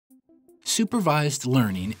Supervised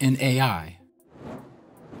learning in AI.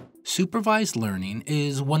 Supervised learning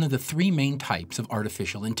is one of the three main types of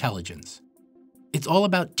artificial intelligence. It's all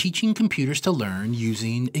about teaching computers to learn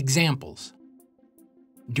using examples.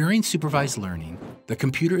 During supervised learning, the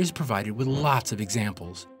computer is provided with lots of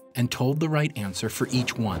examples and told the right answer for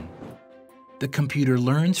each one. The computer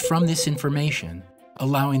learns from this information,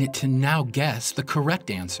 allowing it to now guess the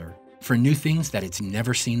correct answer for new things that it's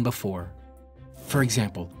never seen before. For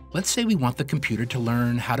example, let's say we want the computer to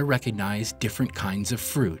learn how to recognize different kinds of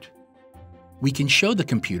fruit. We can show the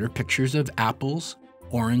computer pictures of apples,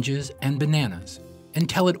 oranges, and bananas, and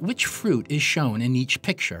tell it which fruit is shown in each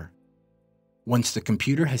picture. Once the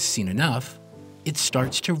computer has seen enough, it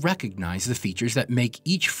starts to recognize the features that make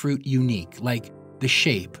each fruit unique, like the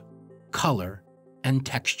shape, color, and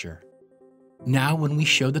texture. Now, when we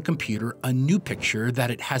show the computer a new picture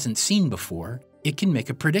that it hasn't seen before, it can make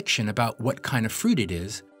a prediction about what kind of fruit it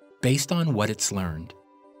is based on what it's learned.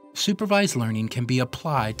 Supervised learning can be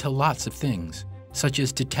applied to lots of things, such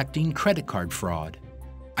as detecting credit card fraud,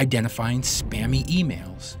 identifying spammy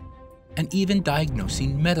emails, and even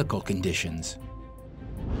diagnosing medical conditions.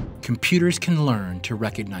 Computers can learn to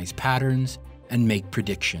recognize patterns and make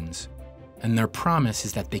predictions, and their promise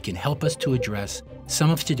is that they can help us to address some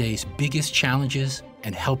of today's biggest challenges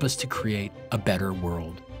and help us to create a better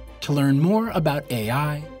world. To learn more about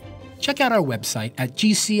AI, check out our website at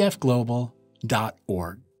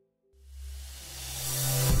gcfglobal.org.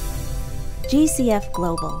 GCF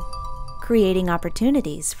Global, creating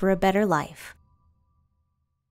opportunities for a better life.